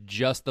for with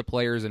just the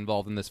players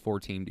involved in this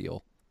 4-team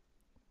deal.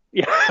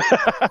 Yeah,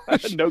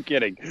 no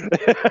kidding.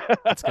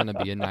 It's going to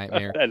be a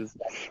nightmare.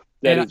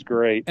 That is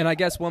great. And I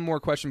guess one more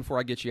question before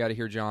I get you out of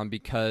here, John,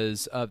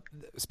 because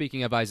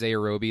speaking of Isaiah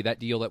Roby, that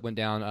deal that went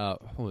down,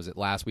 what was it,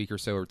 last week or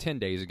so, or 10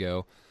 days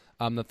ago,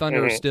 the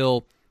Thunder are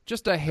still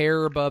just a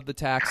hair above the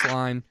tax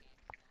line.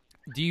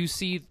 Do you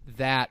see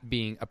that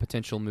being a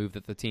potential move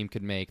that the team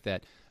could make?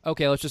 That,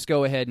 okay, let's just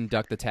go ahead and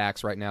duck the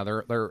tax right now.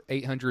 They're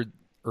 $800,000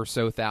 or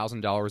so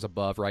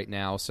above right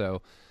now,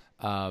 so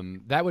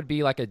that would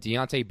be like a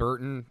Deontay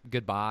Burton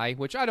goodbye,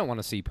 which I don't want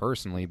to see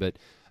personally. But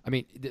I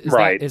mean,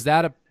 is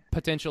that a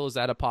potential? Is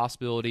that a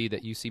possibility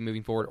that you see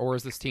moving forward, or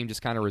is this team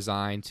just kind of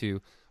resigned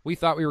to? We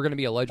thought we were going to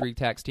be a luxury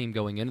tax team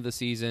going into the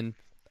season.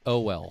 Oh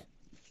well.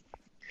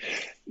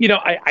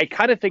 I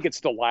kind of think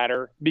it's the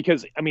latter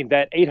because, I mean,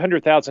 that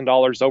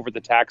 $800,000 over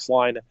the tax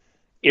line,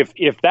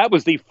 if that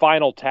was the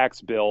final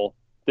tax bill,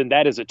 then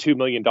that is a $2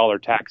 million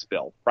tax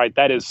bill, right?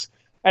 That's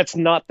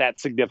not that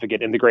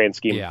significant in the grand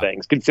scheme of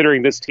things,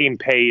 considering this team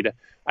paid,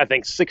 I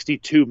think,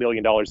 $62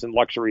 million in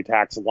luxury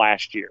tax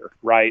last year,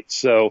 right?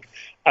 So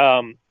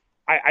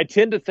I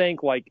tend to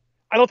think, like,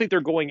 I don't think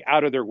they're going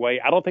out of their way.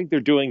 I don't think they're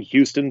doing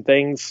Houston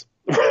things,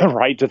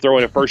 right, to throw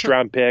in a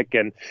first-round pick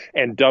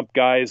and dump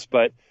guys.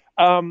 But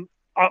on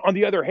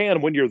the other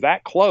hand, when you're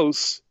that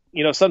close,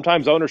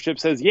 sometimes ownership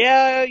says,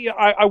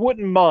 I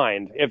wouldn't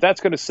mind if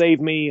that's going to save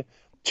me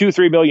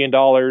 $2-3 million.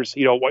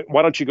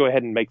 Why don't you go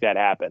ahead and make that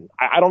happen?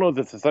 I don't know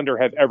that the Thunder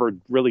have ever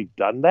really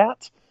done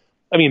that.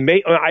 I mean,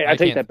 I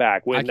take that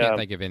back. I can't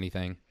think of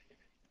anything.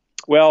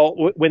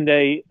 Well, when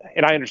and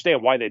I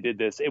understand why they did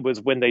this. It was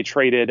when they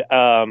traded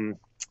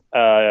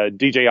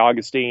DJ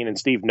Augustine and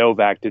Steve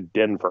Novak to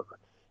Denver,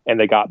 and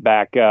they got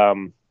back,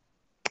 Randy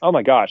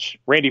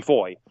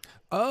Foye.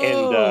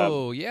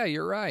 Oh, yeah,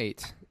 you're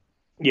right.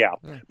 Yeah.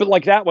 But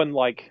like that one,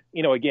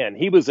 again,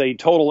 he was a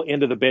total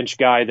end of the bench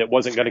guy that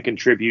wasn't going to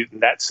contribute,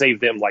 and that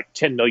saved them like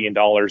 $10 million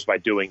by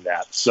doing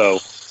that. So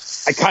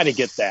I kind of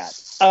get that.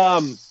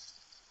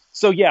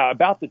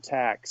 About the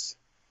tax,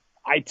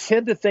 I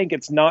tend to think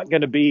it's not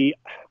going to be,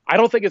 I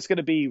don't think it's going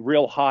to be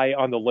real high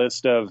on the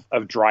list of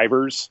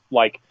drivers.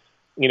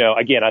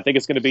 Again, I think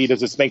it's going to be,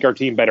 does this make our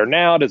team better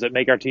now? Does it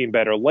make our team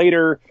better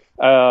later?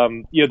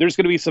 There's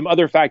going to be some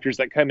other factors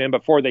that come in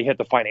before they hit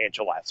the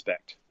financial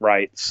aspect,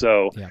 right?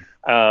 So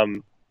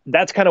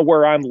that's kind of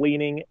where I'm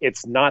leaning.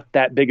 It's not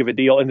that big of a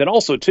deal. And then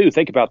also, too,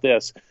 think about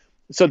this.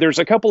 So there's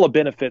a couple of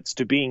benefits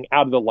to being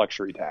out of the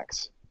luxury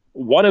tax.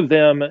 One of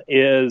them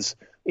is,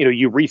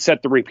 you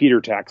reset the repeater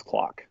tax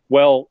clock.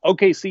 Well,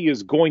 OKC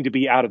is going to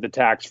be out of the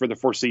tax for the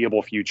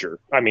foreseeable future.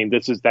 I mean,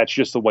 that's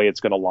just the way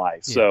it's going to lie.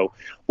 Yeah. So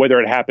whether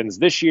it happens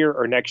this year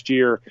or next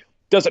year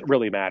doesn't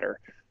really matter.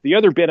 The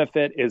other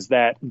benefit is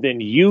that then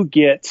you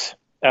get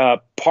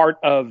part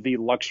of the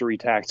luxury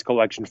tax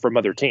collection from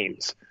other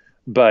teams.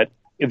 But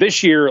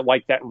this year,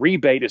 that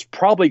rebate is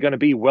probably going to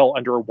be well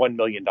under $1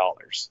 million.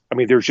 I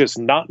mean, there's just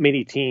not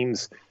many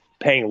teams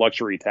paying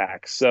luxury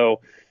tax.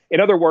 So in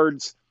other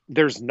words,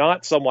 there's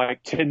not some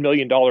 $10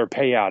 million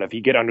payout if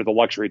you get under the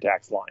luxury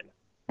tax line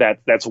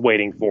that's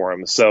waiting for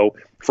him. So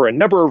for a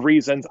number of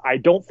reasons, I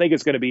don't think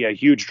it's going to be a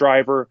huge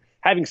driver.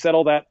 Having said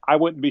all that, I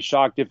wouldn't be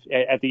shocked if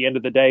at the end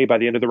of the day, by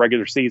the end of the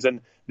regular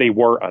season, they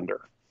were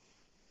under.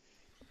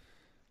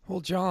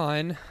 Well,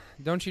 John,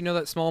 don't you know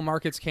that small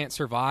markets can't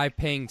survive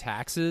paying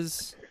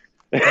taxes?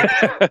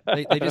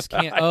 They just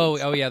can't.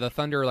 Oh yeah, the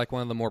Thunder are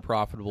one of the more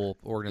profitable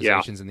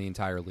organizations in the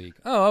entire league.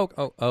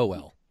 Oh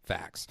well.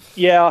 Facts.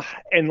 Yeah,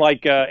 and I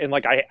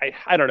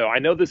don't know. I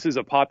know this is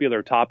a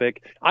popular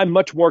topic. I'm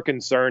much more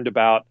concerned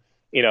about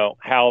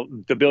how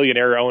the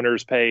billionaire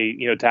owners pay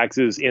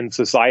taxes in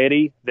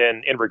society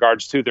than in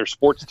regards to their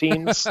sports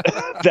teams.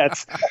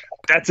 That's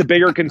a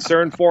bigger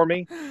concern for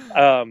me.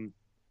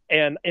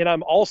 And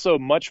I'm also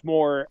much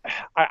more.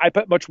 I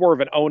put much more of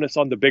an onus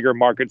on the bigger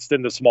markets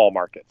than the small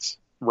markets.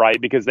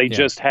 Right, because they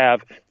just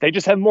have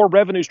more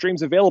revenue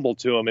streams available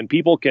to them, and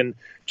people can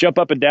jump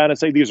up and down and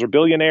say these are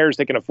billionaires,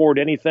 they can afford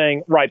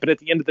anything, right? But at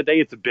the end of the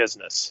day, it's a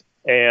business,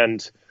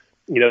 and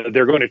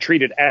they're going to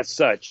treat it as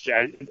such.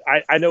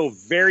 I know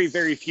very,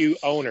 very few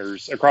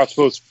owners across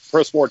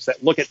pro sports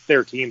that look at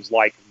their teams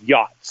like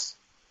yachts,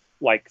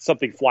 like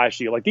something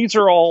flashy. Like these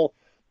are all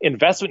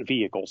investment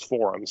vehicles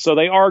for them, so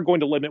they are going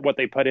to limit what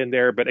they put in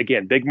there. But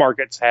again, big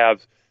markets have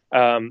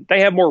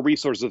more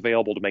resources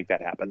available to make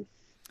that happen.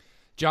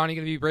 John, are you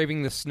going to be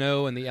braving the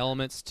snow and the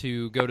elements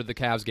to go to the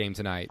Cavs game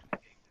tonight?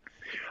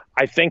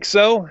 I think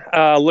so.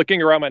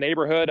 Looking around my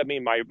neighborhood, I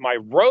mean, my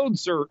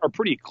roads are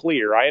pretty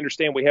clear. I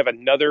understand we have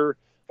another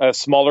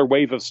smaller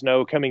wave of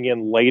snow coming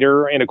in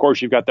later. And of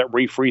course, you've got that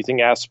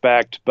refreezing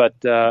aspect. But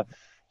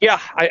yeah,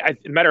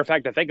 matter of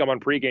fact, I think I'm on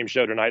pregame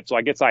show tonight, so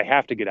I guess I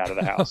have to get out of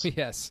the house. Oh,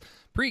 yes.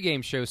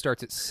 Pregame show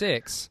starts at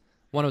 6.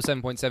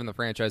 107.7 The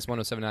Franchise,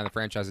 107.9 The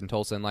Franchise in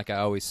Tulsa. And like I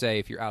always say,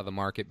 if you're out of the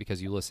market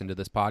because you listen to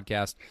this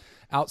podcast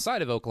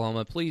outside of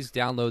Oklahoma, please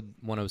download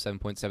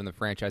 107.7 The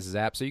Franchise's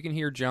app so you can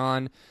hear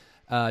John,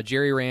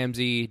 Jerry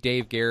Ramsey,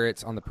 Dave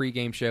Garrett's on the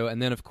pregame show,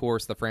 and then, of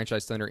course, the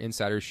Franchise Thunder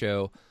Insider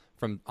Show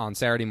on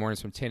Saturday mornings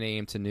from 10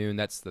 a.m. to noon.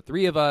 That's the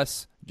three of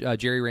us,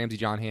 Jerry Ramsey,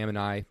 John Hamm, and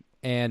I,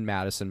 and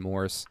Madison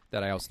Morris,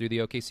 that I also do the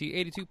OKC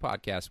 82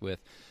 podcast with.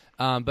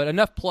 But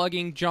enough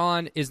plugging.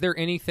 John, is there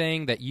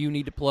anything that you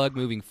need to plug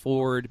moving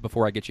forward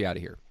before I get you out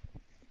of here?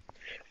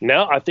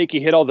 No, I think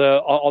you hit all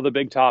the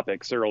big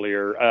topics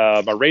earlier.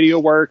 My radio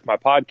work, my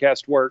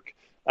podcast work.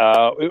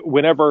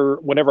 Whenever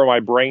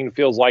my brain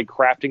feels like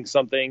crafting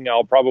something,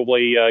 I'll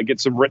probably get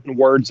some written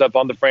words up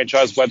on the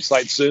franchise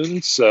website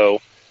soon.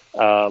 So,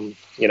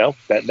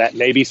 that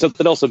may be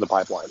something else in the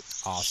pipeline.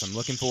 Awesome.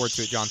 Looking forward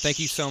to it, John. Thank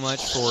you so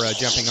much for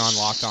jumping on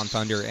Locked On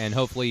Thunder, and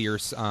hopefully your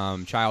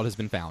child has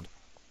been found.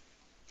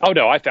 Oh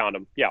no, I found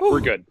him. Yeah, we're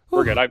good.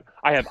 We're good.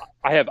 I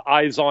have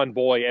eyes on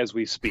boy as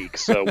we speak,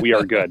 so we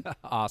are good.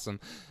 Awesome.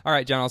 All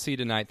right, John, I'll see you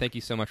tonight. Thank you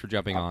so much for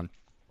jumping on.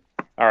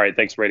 All right,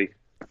 thanks, Brady.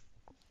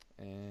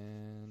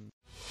 And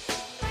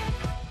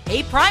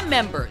Hey, Prime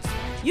members,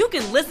 you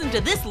can listen to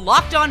this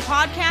Locked On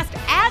podcast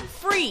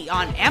ad-free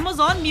on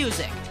Amazon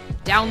Music.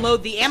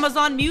 Download the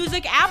Amazon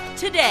Music app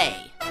today.